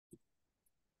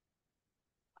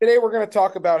Today we're going to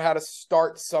talk about how to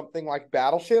start something like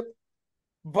Battleship,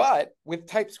 but with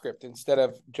TypeScript instead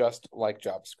of just like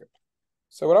JavaScript.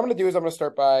 So what I'm going to do is I'm going to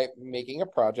start by making a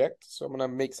project. So I'm going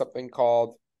to make something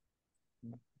called,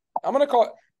 I'm going to call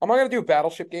it, I'm not going to do a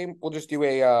Battleship game. We'll just do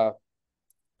a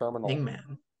terminal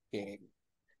Hangman. game.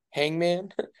 Hangman.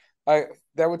 I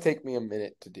That would take me a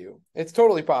minute to do. It's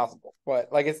totally possible,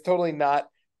 but like it's totally not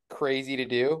crazy to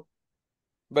do,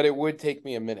 but it would take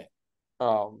me a minute.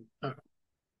 Oh,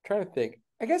 Trying to think.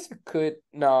 I guess it could.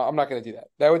 No, I'm not going to do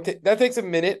that. That takes a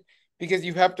minute because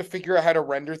you have to figure out how to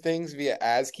render things via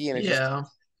ASCII, and yeah.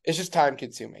 it's just time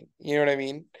consuming. You know what I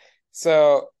mean?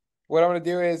 So what I'm going to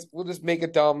do is we'll just make a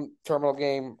dumb terminal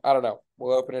game. I don't know.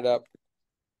 We'll open it up.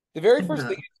 The very first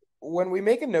thing No. is when we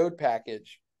make a node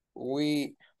package,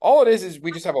 we all it is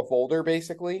we just have a folder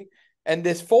basically, and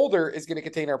this folder is going to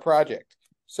contain our project.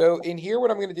 So in here, what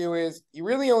I'm going to do is you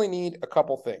really only need a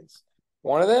couple things.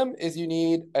 One of them is you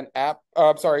need an app.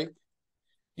 I'm sorry,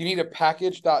 you need a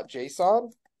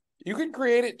package.json. You can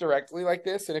create it directly like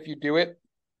this, and if you do it,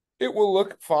 it will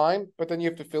look fine, but then you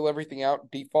have to fill everything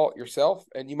out default yourself,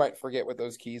 and you might forget what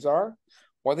those keys are.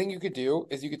 One thing you could do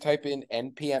is you could type in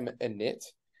npm init,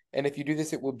 and if you do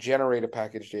this, it will generate a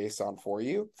package JSON for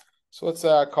you. So let's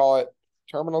call it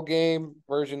terminal game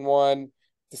version 1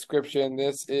 description.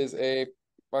 This is a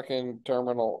fucking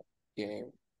terminal game,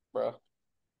 bro.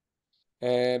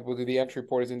 And we'll do the entry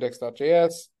port as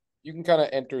index.js. You can kind of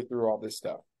enter through all this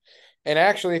stuff. And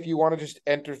actually, if you want to just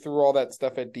enter through all that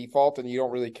stuff at default and you don't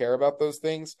really care about those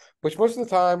things, which most of the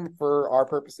time for our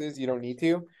purposes, you don't need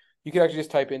to, you can actually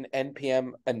just type in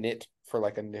npm init for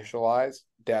like initialize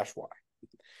 -y.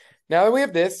 Now that we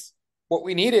have this, what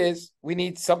we need is we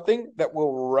need something that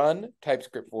will run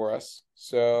TypeScript for us.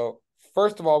 So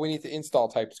first of all, we need to install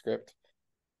TypeScript.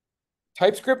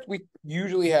 TypeScript we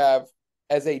usually have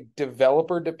as a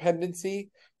developer dependency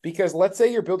because let's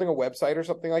say you're building a website or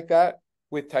something like that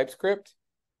with TypeScript.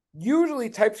 Usually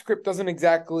TypeScript doesn't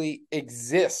exactly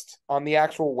exist on the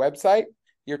actual website.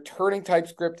 You're turning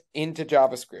TypeScript into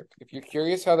JavaScript. If you're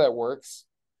curious how that works,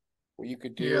 what you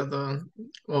could Yeah, do,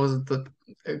 what was it,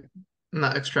 uh,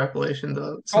 not extrapolation, the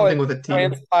call something it with a T.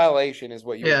 transpilation is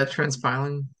what you would. Yeah,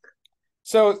 transpiling.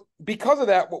 So because of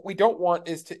that, what we don't want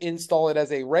is to install it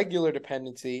as a regular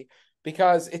dependency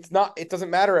because it doesn't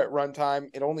matter at runtime.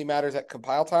 It only matters at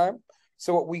compile time.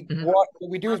 So Mhm. what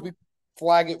we do is we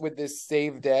flag it with this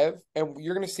save dev, and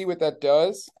you're going to see what that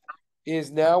does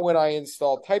is now when I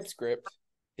install TypeScript,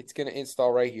 it's going to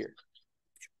install right here.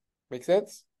 Make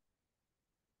sense?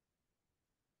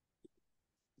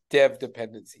 Dev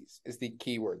dependencies is the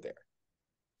keyword there.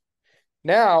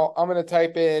 Now I'm going to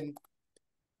type in,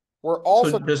 we're So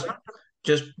also,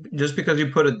 just just because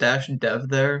you put a dash dev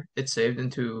there, it's saved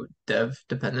into dev there's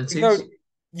no, dependencies.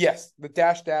 yes, the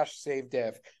dash dash save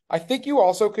dev. I think you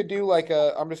also could do like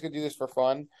I'm just going to do this for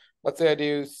fun. Let's say I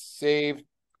do save.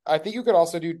 I think you could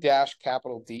also do dash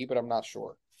capital D, but I'm not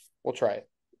sure. We'll try it.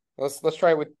 Let's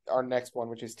try it with our next one,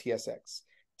 which is TSX.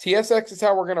 TSX is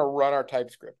how we're going to run our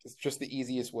TypeScript. It's just the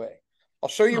easiest way. I'll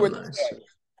show you Oh, what nice.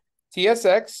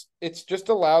 TSX, it just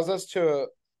allows us to,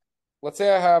 let's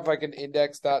say I have like an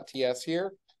index.ts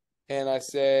here, and I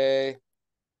say,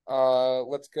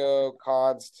 let's go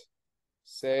const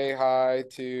say hi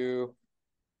to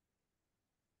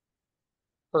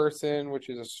person, which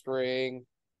is a string,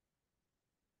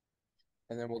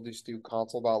 and then we'll just do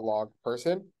console.log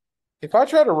person. If I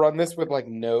try to run this with like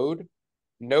Node,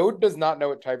 Node does not know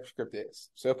what TypeScript is.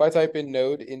 So if I type in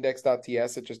node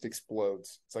index.ts, it just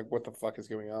explodes. It's like, what the fuck is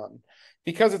going on?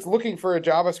 Because it's looking for a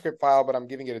JavaScript file, but I'm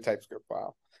giving it a TypeScript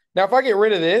file. Now, if I get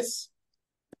rid of this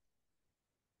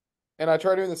and I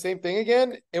try doing the same thing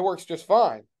again, it works just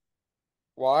fine.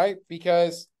 Why?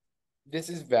 Because this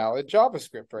is valid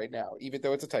JavaScript right now, even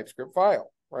though it's a TypeScript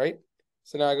file, right?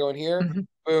 So now I go in here, Mhm.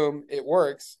 boom, it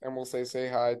works, and we'll say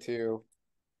hi to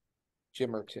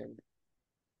Jimerton.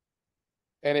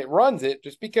 And it runs it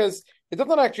just because it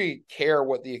doesn't actually care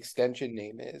what the extension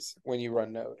name is when you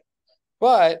run Node.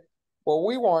 But what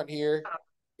we want here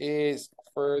is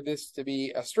for this to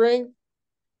be a string.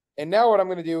 And now what I'm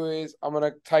going to do is I'm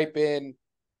going to type in,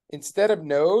 instead of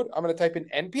Node, I'm going to type in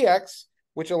npx,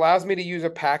 which allows me to use a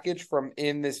package from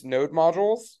in this Node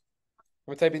modules.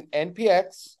 I'm going to type in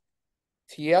npx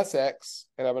tsx,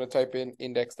 and I'm going to type in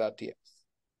index.ts.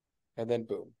 And then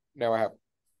boom. Now I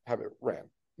have it ran.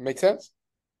 Make sense?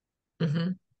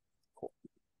 Mhm. Cool.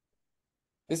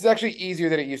 This is actually easier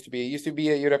than it used to be. It used to be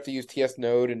you'd have to use TS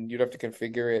node and you'd have to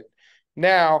configure it.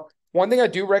 Now, one thing I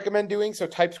do recommend doing so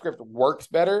TypeScript works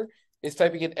better is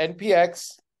typing in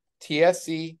npx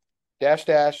tsc dash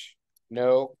dash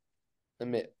no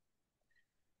emit.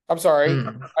 I'm sorry.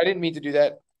 Mm. I didn't mean to do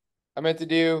that. I meant to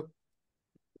do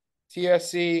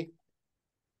TSC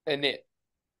init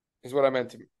is what I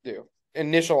meant to do.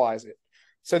 Initialize it.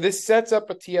 So this sets up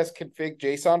a TS config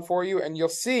JSON for you, and you'll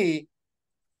see,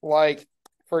 like,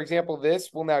 for example, this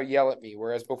will now yell at me,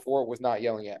 whereas before it was not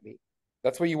yelling at me.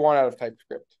 That's what you want out of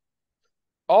TypeScript.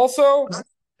 Also,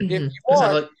 if you Is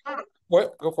that want, like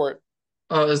what? Go for it.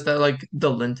 is that like the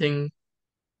linting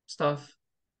stuff?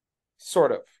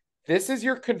 Sort of. This is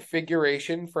your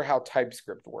configuration for how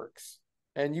TypeScript works.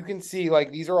 And you can see,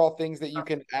 like, these are all things that you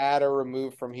can add or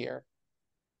remove from here,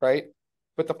 right?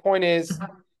 But the point is,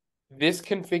 this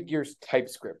configures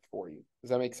TypeScript for you. Does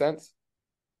that make sense?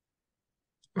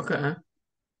 Okay.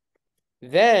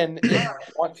 Then, if you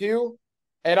want to,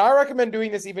 and I recommend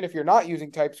doing this even if you're not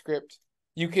using TypeScript,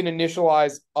 you can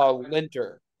initialize a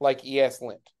linter like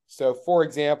ESLint. So, for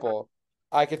example,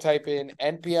 I could type in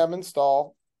npm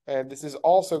install, and this is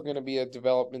also going to be a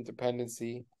development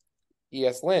dependency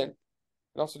ESLint, and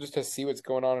also just to see what's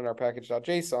going on in our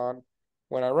package.json.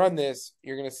 When I run this,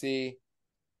 you're going to see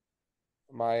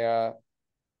my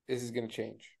this is going to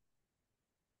change.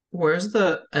 Where's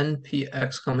the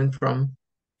NPX coming from?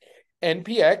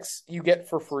 NPX you get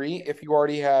for free if you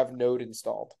already have Node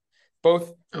installed.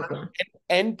 Both Okay.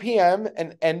 npm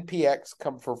and npx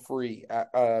come for free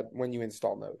when you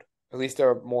install Node. At least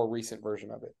a more recent version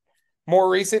of it. More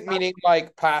recent meaning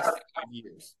like past 5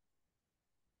 years.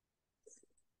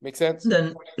 Make sense?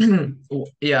 Then,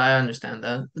 yeah, I understand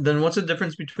that. Then what's the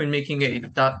difference between making a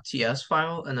 .ts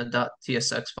file and a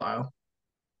 .tsx file?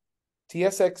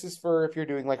 TSX is for if you're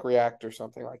doing like React or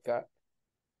something like that.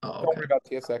 Oh, Don't worry okay. about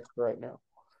TSX for right now.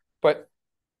 But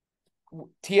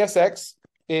TSX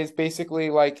is basically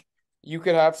like you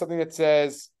could have something that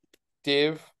says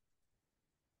div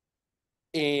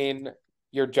in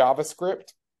your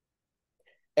JavaScript,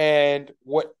 and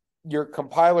what your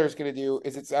compiler is going to do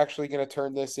is it's actually going to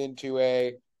turn this into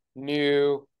a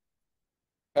new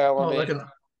Oh, element. like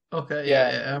a, okay,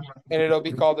 yeah, Yeah. yeah, And it'll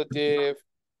be called a div.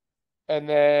 And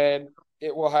then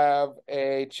it will have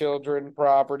a children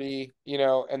property,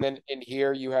 and then in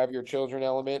here you have your children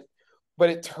element. But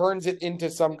it turns it into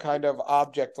some kind of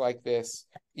object like this,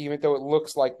 even though it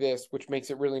looks like this, which makes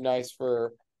it really nice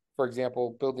for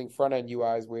example, building front end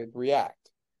UIs with React.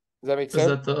 Does that make yeah.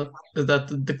 sense? Is that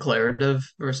the declarative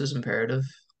versus imperative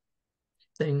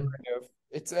thing?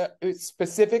 It's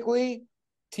specifically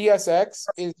TSX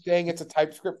is saying it's a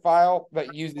TypeScript file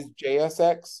that uses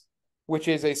JSX, which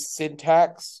is a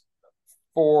syntax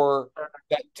for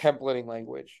that templating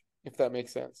language, if that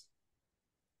makes sense.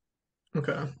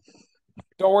 Okay.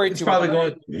 Don't worry It's too much. probably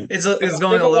going it's going There's a a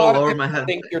little lot of over my different head.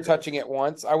 things you're touching at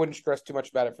once. I wouldn't stress too much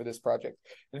about it for this project.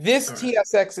 This All right.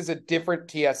 TSX is a different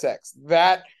TSX.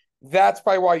 That's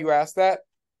probably why you asked that.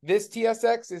 This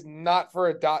TSX is not for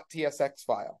a .tsx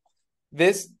file.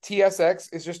 This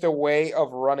TSX is just a way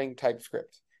of running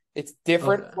TypeScript. It's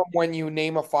different Okay. from when you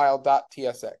name a file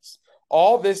 .tsx.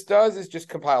 All this does is just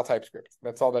compile TypeScript.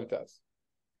 That's all that it does.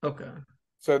 Okay.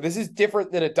 So this is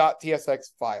different than a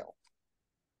 .tsx file.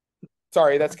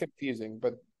 Sorry, that's confusing,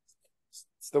 but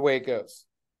it's the way it goes.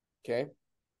 Okay.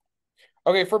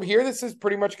 Okay, from here, this is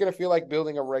pretty much going to feel like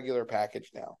building a regular package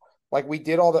now. Like we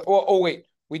did all the. Oh, wait,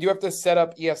 we do have to set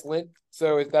up ESLint.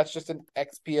 So that's just an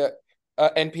npx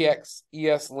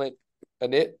ESLint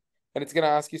init, and it's going to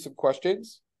ask you some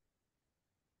questions.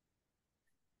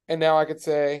 And now I could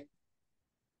say,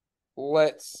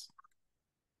 let's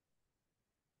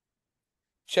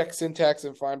check syntax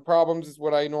and find problems is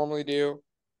what I normally do.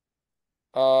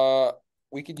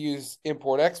 We could use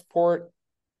import export.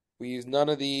 We use none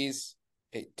of these.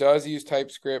 It does use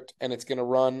TypeScript, and it's going to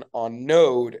run on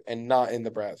Node and not in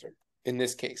the browser in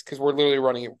this case, because we're literally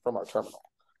running it from our terminal,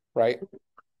 right?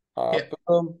 Yeah.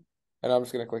 Boom. And I'm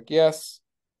just going to click yes.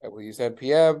 I will use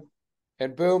npm.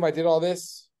 And boom, I did all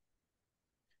this.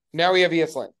 Now we have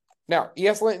ESLint. Now,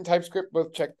 ESLint and TypeScript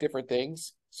both check different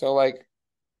things. So, like,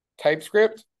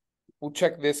 TypeScript will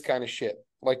check this kind of shit,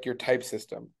 like your type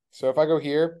system. So if I go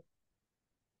here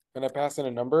and I pass in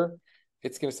a number,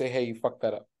 it's going to say, hey, you fucked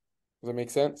that up. Does that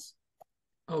make sense?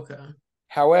 Okay.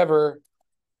 However,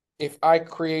 if I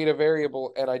create a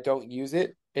variable and I don't use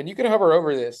it, and you can hover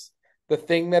over this, the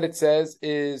thing that it says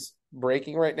is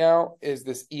breaking right now is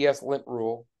this ESLint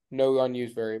rule, no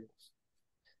unused variables.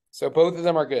 So both of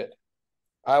them are good.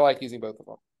 I like using both of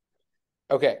them.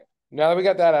 Okay, now that we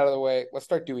got that out of the way, let's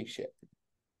start doing shit.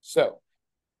 So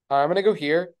I'm going to go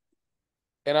here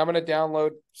and I'm going to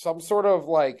download some sort of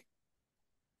like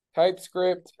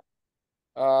TypeScript,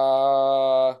 CLI.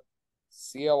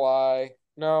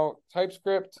 No,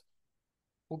 TypeScript.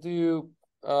 We'll do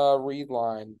read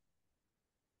line.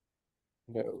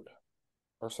 node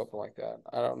or something like that.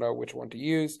 I don't know which one to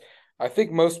use. I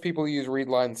think most people use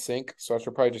readline sync, so I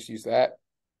should probably just use that.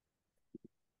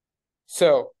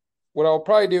 So what I'll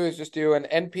probably do is just do an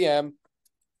npm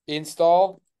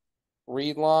install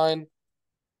readline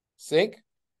sync.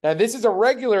 Now this is a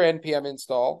regular npm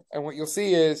install, and what you'll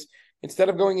see is instead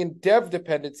of going in dev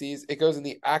dependencies, it goes in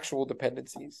the actual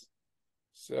dependencies.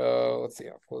 So let's see,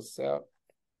 I'll close this out.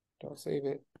 Don't save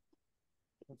it.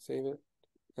 Don't save it.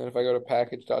 And if I go to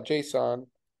package.json,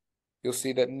 you'll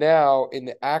see that now in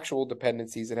the actual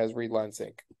dependencies, it has readline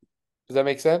sync. Does that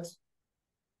make sense?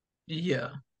 Yeah.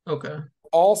 Okay.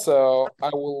 Also, I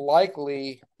will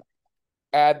likely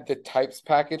add the types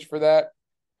package for that.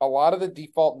 A lot of the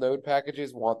default node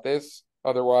packages want this.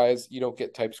 Otherwise, you don't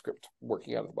get TypeScript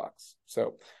working out of the box.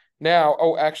 So now,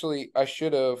 oh, actually, I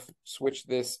should have switched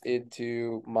this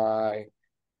into my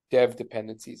dev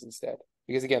dependencies instead.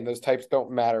 Because again, those types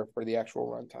don't matter for the actual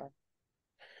runtime.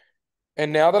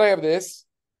 And now that I have this,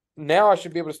 now I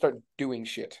should be able to start doing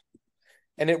shit.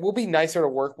 And it will be nicer to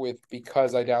work with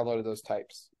because I downloaded those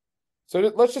types. So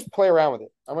let's just play around with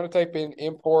it. I'm going to type in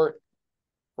import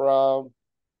from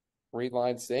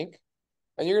readline sync.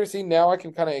 And you're going to see now I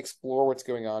can kind of explore what's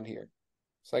going on here.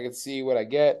 So I can see what I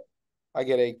get. I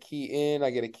get a key in, I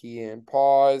get a key in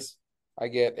pause. I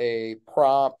get a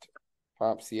prompt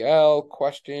CL,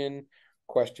 question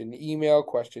email,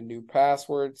 question new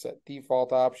password, set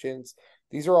default options.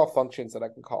 These are all functions that I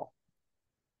can call.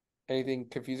 Anything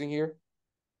confusing here?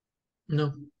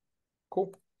 No.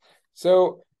 Cool.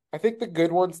 So I think the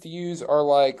good ones to use are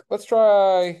like, let's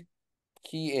try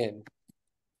key in.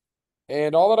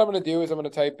 And all that I'm going to do is I'm going to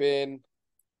type in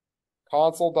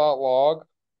console.log.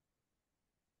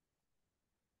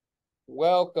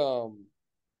 Welcome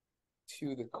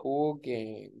to the cool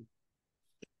game.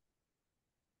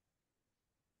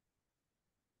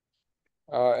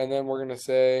 And then we're going to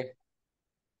say,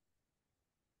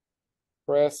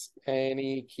 press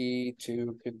any key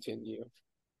to continue.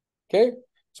 Okay,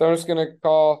 so I'm just going to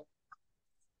call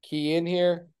key in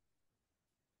here,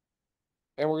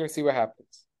 and we're going to see what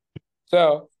happens.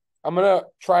 So I'm going to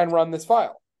try and run this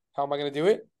file. How am I going to do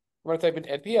it? I'm going to type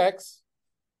in npx,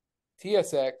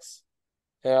 tsx,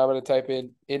 and I'm going to type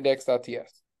in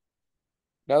index.ts.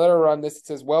 Now that I run this, it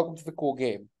says, welcome to the cool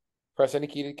game. Press any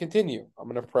key to continue. I'm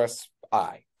going to press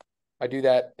I. I do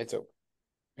that, it's over.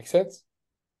 Make sense?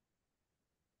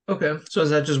 Okay. So is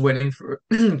that just waiting for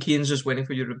Keen's just waiting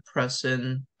for you to press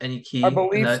in any I key and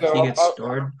believe that key so. gets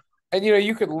stored? And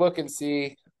you could look and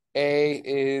see A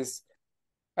is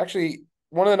actually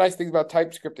one of the nice things about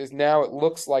TypeScript is now it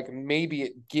looks like maybe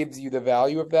it gives you the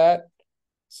value of that.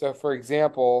 So for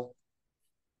example,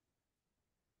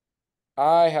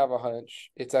 I have a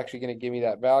hunch it's actually going to give me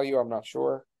that value. I'm not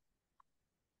sure.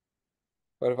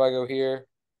 But if I go here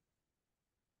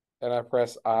and I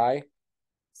press I, it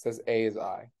says A is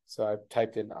I. So I've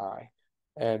typed in I.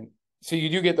 And so you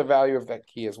do get the value of that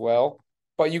key as well.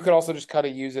 But you could also just kind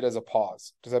of use it as a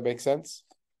pause. Does that make sense?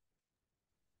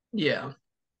 Yeah.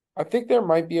 I think there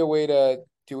might be a way to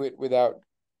do it without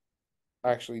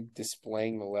actually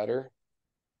displaying the letter.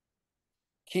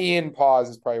 Key in pause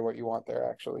is probably what you want there,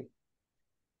 actually.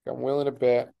 I'm willing to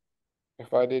bet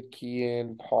if I did key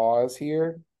in pause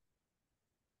here,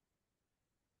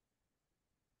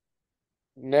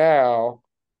 now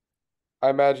I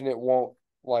imagine it won't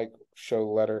like show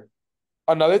the letter.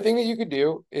 Another thing that you could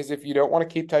do is if you don't want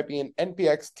to keep typing in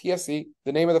npx tsc,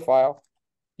 the name of the file,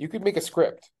 you could make a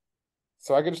script.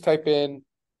 So I could just type in,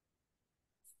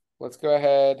 let's go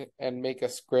ahead and make a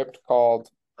script called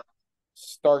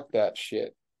start that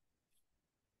shit.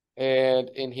 And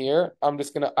in here,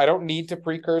 I don't need to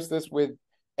precurse this with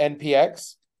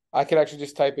npx. I could actually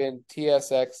just type in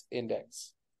tsx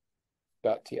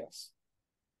index.ts.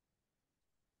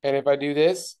 And if I do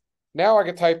this, now I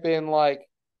could type in like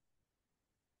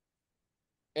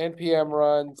npm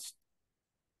run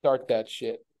start that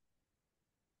shit.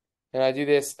 And I do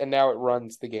this, and now it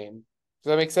runs the game.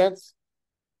 Does that make sense?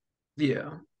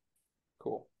 Yeah.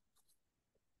 Cool.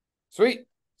 Sweet.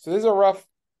 So this is a rough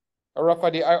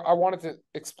idea. I wanted to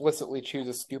explicitly choose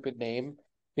a stupid name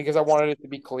because I wanted it to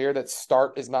be clear that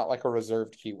start is not like a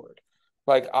reserved keyword.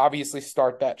 Like obviously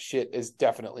start that shit is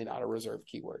definitely not a reserved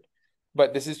keyword.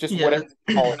 But this is just Yeah. whatever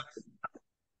you call it.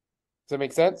 Does that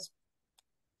make sense?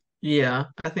 Yeah.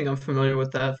 I think I'm familiar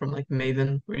with that from like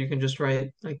Maven, where you can just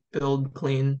write like build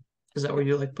clean. Is that where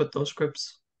you like put those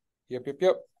scripts? Yep.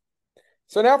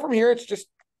 So now from here, it's just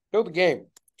build a game.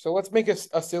 So let's make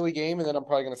a silly game, and then I'm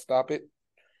probably going to stop it.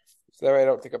 So that way I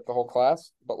don't take up the whole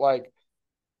class. But like,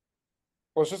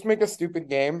 let's just make a stupid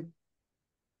game.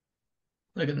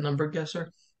 Like a number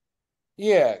guesser?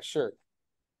 Yeah, sure.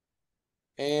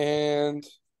 And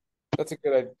that's a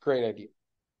great idea.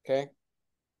 Okay.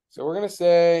 So we're going to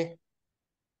say,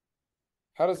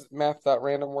 how does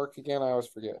math.random work again? I always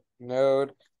forget.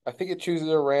 Node. I think it chooses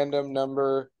a random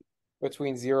number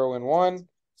between 0 and 1.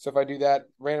 So if I do that,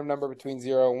 random number between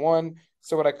 0 and 1.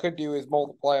 So what I could do is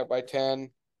multiply it by 10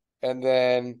 and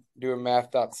then do a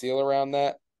math.ceil around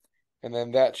that. And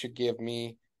then that should give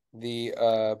me the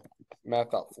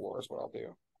math.floor is what I'll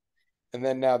do. And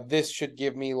then now this should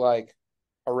give me like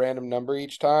a random number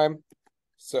each time.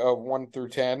 So 1 through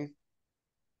 10.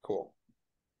 Cool.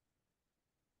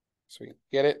 Sweet.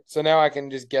 Get it? So now I can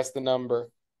just guess the number,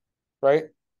 right? Yeah.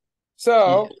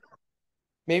 So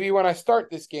maybe when I start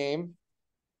this game,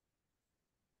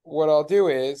 what I'll do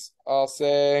is I'll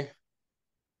say,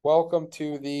 welcome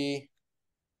to the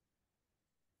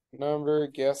number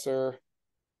guesser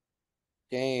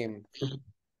game.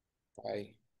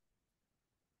 Hi,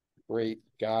 great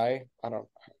guy. I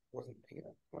wasn't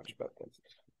thinking much about this.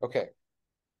 Okay.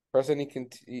 Press any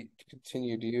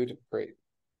continue, dude. Great.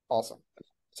 Awesome.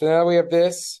 So now we have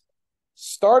this.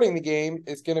 Starting the game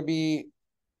is going to be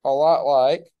a lot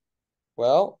like,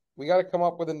 well, we got to come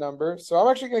up with a number. So I'm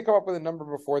actually going to come up with a number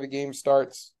before the game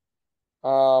starts.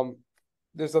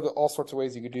 There's all sorts of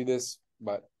ways you could do this,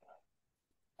 but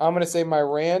I'm going to say my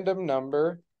random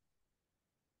number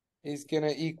is going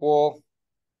to equal.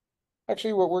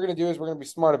 Actually, what we're going to do is we're going to be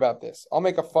smart about this. I'll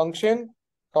make a function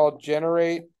called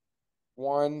generate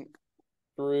 1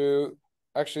 through,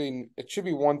 actually, it should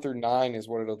be 1 through 9 is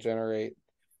what it'll generate.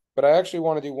 But I actually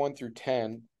want to do 1 through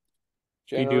 10.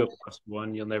 You do a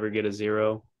 +1, you'll never get a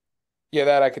 0. Yeah,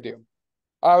 that I could do.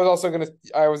 I was also gonna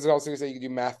say you could do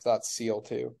math.ceil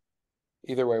too.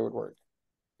 Either way would work.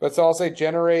 But so I'll say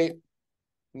generate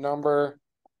number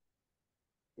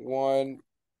 1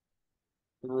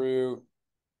 through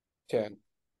 10.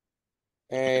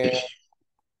 And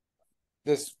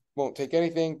this won't take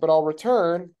anything, but I'll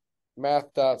return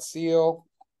math.ceil,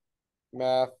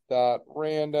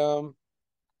 math.random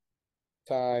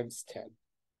times 10.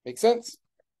 Make sense?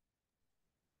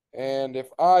 And if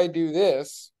I do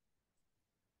this,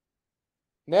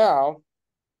 now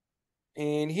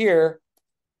in here,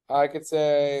 I could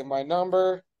say my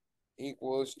number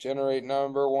equals generate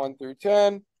number 1 through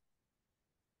 10.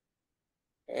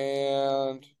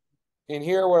 And in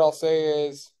here, what I'll say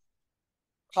is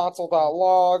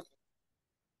console.log.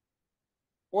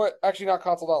 What? Actually, not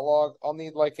console.log. I'll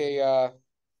need like a,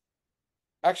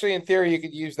 actually, in theory, you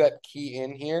could use that key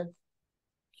in here.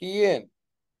 Key in.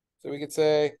 So we could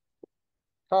say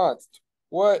const.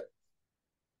 What?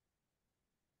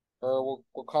 Or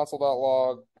we'll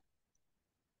console.log.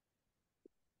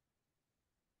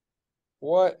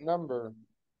 What number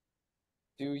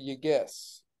do you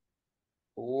guess?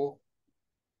 Cool.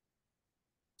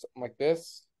 Something like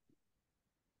this.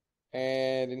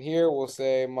 And in here, we'll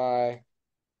say my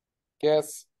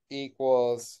guess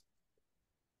equals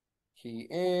key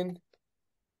in.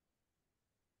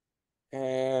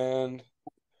 And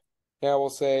now we'll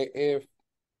say if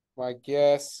my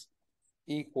guess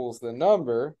equals the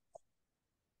number,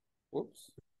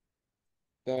 whoops,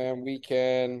 then we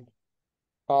can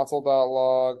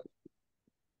console.log.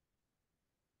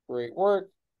 Great work.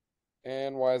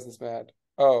 And why is this mad?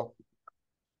 Oh,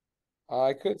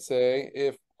 I could say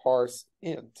if parse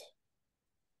int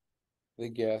the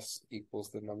guess equals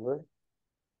the number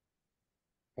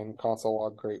and console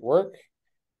log great work,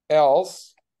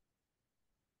 else,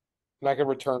 and I can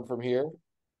return from here.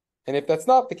 And if that's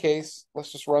not the case,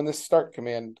 let's just run this start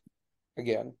command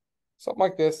again. Something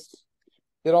like this.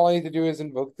 Then all I need to do is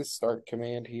invoke this start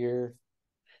command here.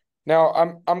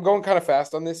 Now I'm going kind of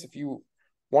fast on this. If you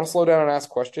want to slow down and ask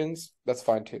questions, that's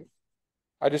fine too.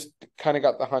 I just kind of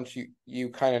got the hunch you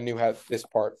kind of knew how this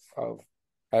part of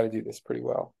how to do this pretty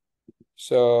well.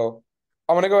 So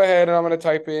I'm gonna go ahead and I'm gonna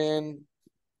type in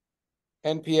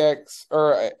npx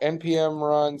or npm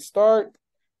run start,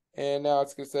 and now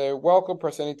it's gonna say welcome.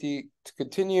 Press any T to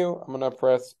continue. I'm gonna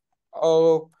press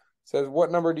O. It says what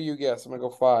number do you guess? I'm gonna go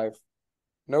 5.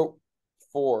 Nope.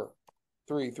 4,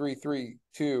 3, 3, 3,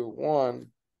 2, 1,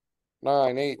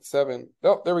 9, 8, 7.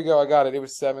 Oh, there we go. I got it. It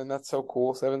was 7. That's so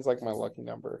cool. 7's like my lucky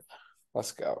number.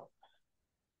 Let's go.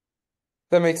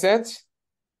 That makes sense?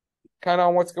 Kind of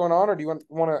on what's going on, or do you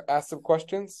want to ask some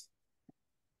questions?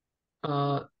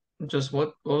 Just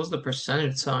what was the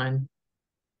percentage sign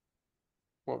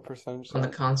What percentage on the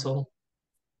sign? console?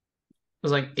 It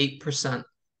was like 8%.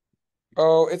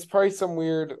 Oh, it's probably some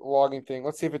weird logging thing.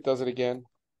 Let's see if it does it again.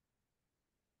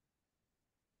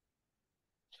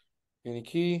 Any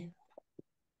key?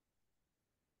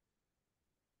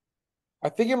 I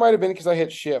think it might have been because I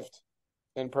hit shift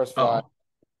and press 5. Oh,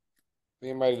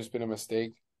 It might have just been a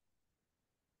mistake.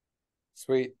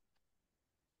 Sweet.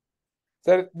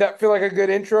 Does that feel like a good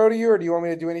intro to you, or do you want me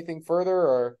to do anything further?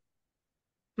 Or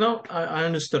No, I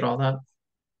understood all that.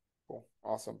 cool,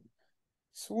 awesome,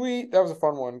 sweet. That was a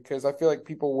fun one because I feel like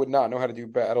people would not know how to do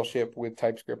Battleship with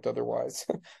TypeScript otherwise.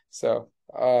 So,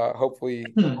 hopefully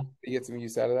you get some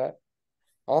use out of that.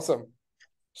 Awesome,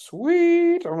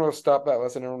 sweet. I'm gonna stop that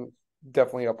lesson and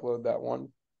definitely upload that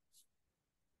one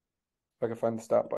if I can find the stop button.